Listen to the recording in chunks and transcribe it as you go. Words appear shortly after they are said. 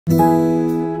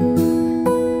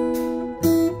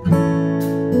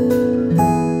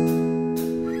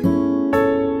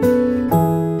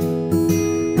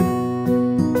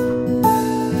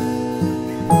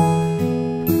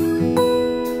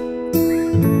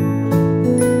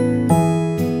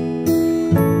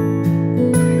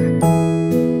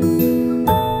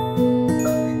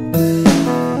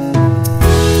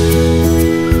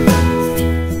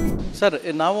Sir,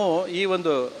 ನಾವು ಈ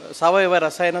ಒಂದು ಸಾವಯವ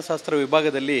ರಸಾಯನಶಾಸ್ತ್ರ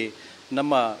ವಿಭಾಗದಲ್ಲಿ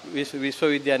ನಮ್ಮ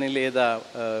ವಿಶ್ವವಿದ್ಯಾನಿಲಯದ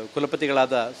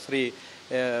ಕುಲಪತಿಗಳಾದ ಶ್ರೀ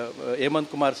ಹೇಮಂತ್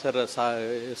ಕುಮಾರ್ ಸರ್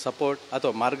ಸಪೋರ್ಟ್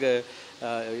ಅಥವಾ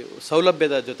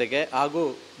ಸೌಲಭ್ಯದ ಜೊತೆಗೆ ಹಾಗೂ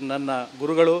ನನ್ನ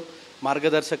ಗುರುಗಳು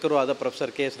ಮಾರ್ಗದರ್ಶಕರು ಆದ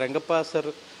professor K S Rangappa sir,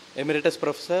 ಎಮಿರೇಟಸ್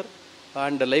professor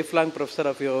and life long professor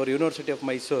of our university of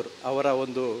Mysuru ಅವರ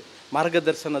ಒಂದು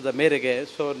ಮಾರ್ಗದರ್ಶನದ ಮೇರೆಗೆ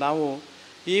ನಾವು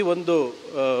ಈ ಒಂದು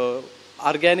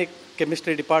ಆರ್ಗ್ಯಾನಿಕ್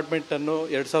ಕೆಮಿಸ್ಟ್ರಿ ಡಿಪಾರ್ಟ್ಮೆಂಟನ್ನು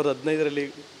 2015ರಲ್ಲಿ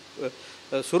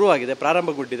ಶುರುವಾಗಿದೆ,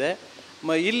 ಪ್ರಾರಂಭಗೊಂಡಿದೆ.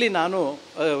 ಇಲ್ಲಿ ನಾನು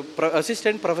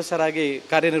ಅಸಿಸ್ಟೆಂಟ್ ಪ್ರೊಫೆಸರ್ ಆಗಿ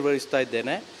ಕಾರ್ಯನಿರ್ವಹಿಸ್ತಾ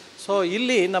ಇದ್ದೇನೆ. ಸೊ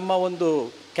ಇಲ್ಲಿ ನಮ್ಮ ಒಂದು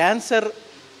ಕ್ಯಾನ್ಸರ್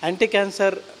ಆ್ಯಂಟಿ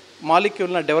ಕ್ಯಾನ್ಸರ್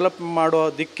ಮಾಲಿಕ್ಯೂಲ್ನ ಡೆವಲಪ್ ಮಾಡೋ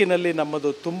ದಿಕ್ಕಿನಲ್ಲಿ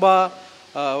ನಮ್ಮದು ತುಂಬ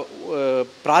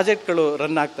ಪ್ರಾಜೆಕ್ಟ್ಗಳು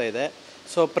ರನ್ ಆಗ್ತಾ ಇದೆ.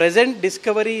 So present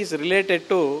Discovery is related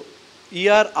to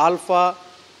ER alpha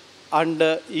and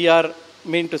ER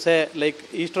mean to say like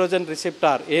oestrogen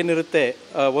receptor ಏನಿರುತ್ತೆ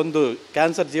ಒಂದು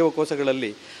ಕ್ಯಾನ್ಸರ್ ಜೀವಕೋಶಗಳಲ್ಲಿ,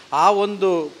 ಆ ಒಂದು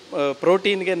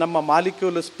ಪ್ರೋಟೀನ್ಗೆ ನಮ್ಮ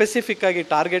ಮಾಲಿಕ್ಯೂಲು ಸ್ಪೆಸಿಫಿಕ್ ಆಗಿ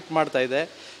ಟಾರ್ಗೆಟ್ ಮಾಡ್ತಾ ಇದೆ.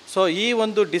 ಸೊ ಈ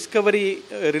ಒಂದು Discovery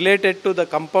related to the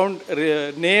compound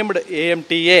named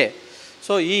AMTA.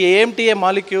 So ಈ AMTA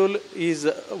molecule is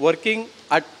working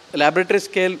at laboratory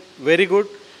scale very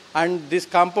good, and this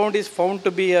compound is found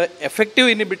to B A effective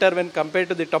inhibitor when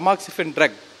compared to the ಟಮಾಕ್ಸಿಫಿನ್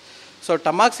drug. So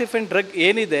ಟಮಾಕ್ಸಿಫಿನ್ drug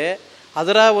ಏನಿದೆ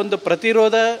ಅದರ ಒಂದು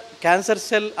ಪ್ರತಿರೋಧ cancer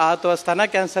cell ಅಥವಾ ಸ್ತನ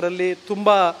ಕ್ಯಾನ್ಸರಲ್ಲಿ ತುಂಬ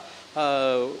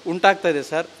ಉಂಟಾಗ್ತಾ ಇದೆ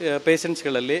sir,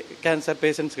 ಪೇಷಂಟ್ಸ್ಗಳಲ್ಲಿ, cancer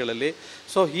ಪೇಷಂಟ್ಸ್ಗಳಲ್ಲಿ.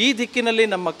 So ಈ ದಿಕ್ಕಿನಲ್ಲಿ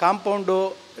ನಮ್ಮ ಕಾಂಪೌಂಡು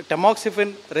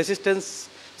ಟಮಾಕ್ಸಿಫಿನ್ ರೆಸಿಸ್ಟೆನ್ಸ್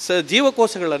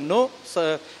ಜೀವಕೋಶಗಳನ್ನು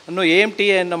AMTA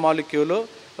ಅನ್ನೋ molecule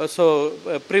so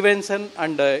prevention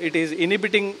and it is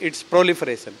ಇನಿಬಿಟಿಂಗ್ it's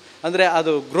proliferation, ಅಂದರೆ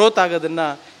ಅದು ಗ್ರೋತ್ ಆಗೋದನ್ನು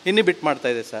ಇನಿಬಿಟ್ ಮಾಡ್ತಾ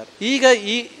ಇದೆ ಸರ್. ಈಗ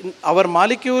hour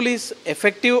molecule is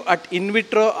effective at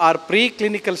in vitro R pre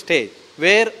clinical stage,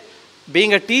 where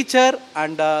being a teacher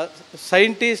and a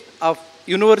scientist of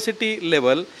university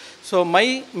level, so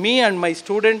me and my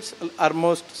students,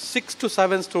 almost 6 to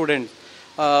 7 students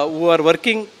who are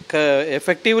working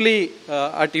effectively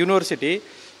at university.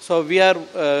 So we are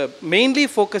mainly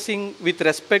focusing with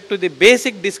respect to the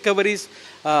basic discoveries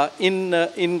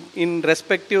in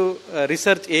respective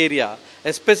research area,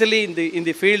 especially in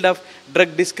the field of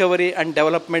drug discovery and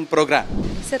development program.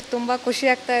 Sir, ತುಂಬ ಖುಷಿ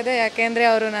ಆಗ್ತಾ ಇದೆ, ಯಾಕೆಂದರೆ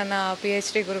ಅವರು ನನ್ನ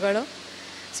PhD ಗುರುಗಳು.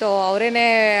 So ಅವರೇನೇ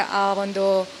ಆ ಒಂದು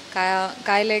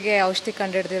ಕಾಯಿಲೆಗೆ ಔಷಧಿ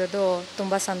ಕಂಡುಹಿಡಿದಿರೋದು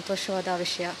ತುಂಬ ಸಂತೋಷವಾದ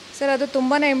ವಿಷಯ ಸರ್. ಅದು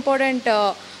ತುಂಬಾ ಇಂಪಾರ್ಟೆಂಟ್.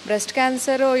 ಬ್ರೆಸ್ಟ್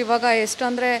ಕ್ಯಾನ್ಸರು ಇವಾಗ ಎಷ್ಟು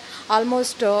ಅಂದರೆ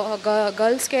ಆಲ್ಮೋಸ್ಟ್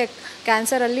ಗರ್ಲ್ಸ್ಗೆ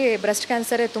ಕ್ಯಾನ್ಸರಲ್ಲಿ ಬ್ರೆಸ್ಟ್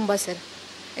ಕ್ಯಾನ್ಸರೇ ತುಂಬ ಸರ್.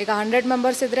 ಈಗ 100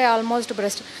 ಮೆಂಬರ್ಸ್ ಇದ್ದರೆ almost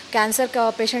breast cancer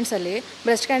ಪೇಷಂಟ್ಸಲ್ಲಿ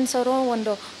breast cancer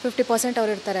ಒಂದು 50%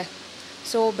 ಅವ್ರು ಇರ್ತಾರೆ.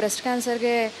 ಸೊ ಬ್ರೆಸ್ಟ್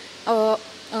ಕ್ಯಾನ್ಸರ್ಗೆ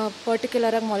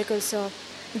ಪರ್ಟಿಕ್ಯುಲರಾಗಿ ಮಾಲಿಕ್ಯೂಲ್ಸ್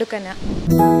ಡುಕನ್ಯ.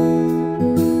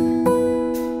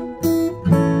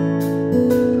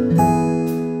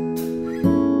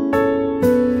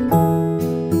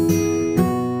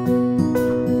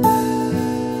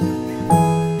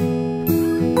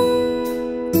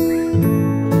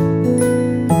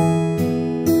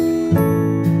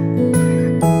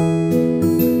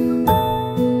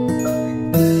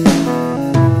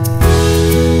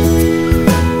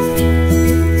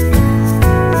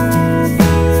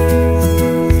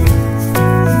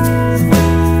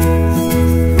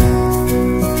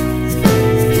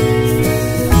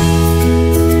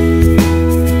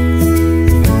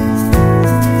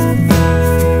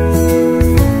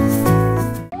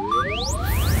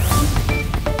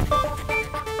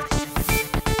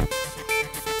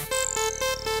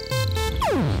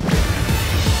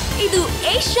 ಇದು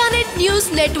ಏಷ್ಯಾನೆಟ್ ನ್ಯೂಸ್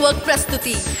ನೆಟ್ವರ್ಕ್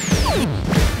ಪ್ರಸ್ತುತಿ.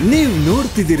 ನೀವು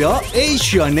ನೋಡ್ತಿದ್ದೀರಾ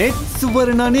ಏಷ್ಯಾನೆಟ್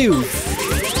ಸುವರ್ಣ ನ್ಯೂಸ್.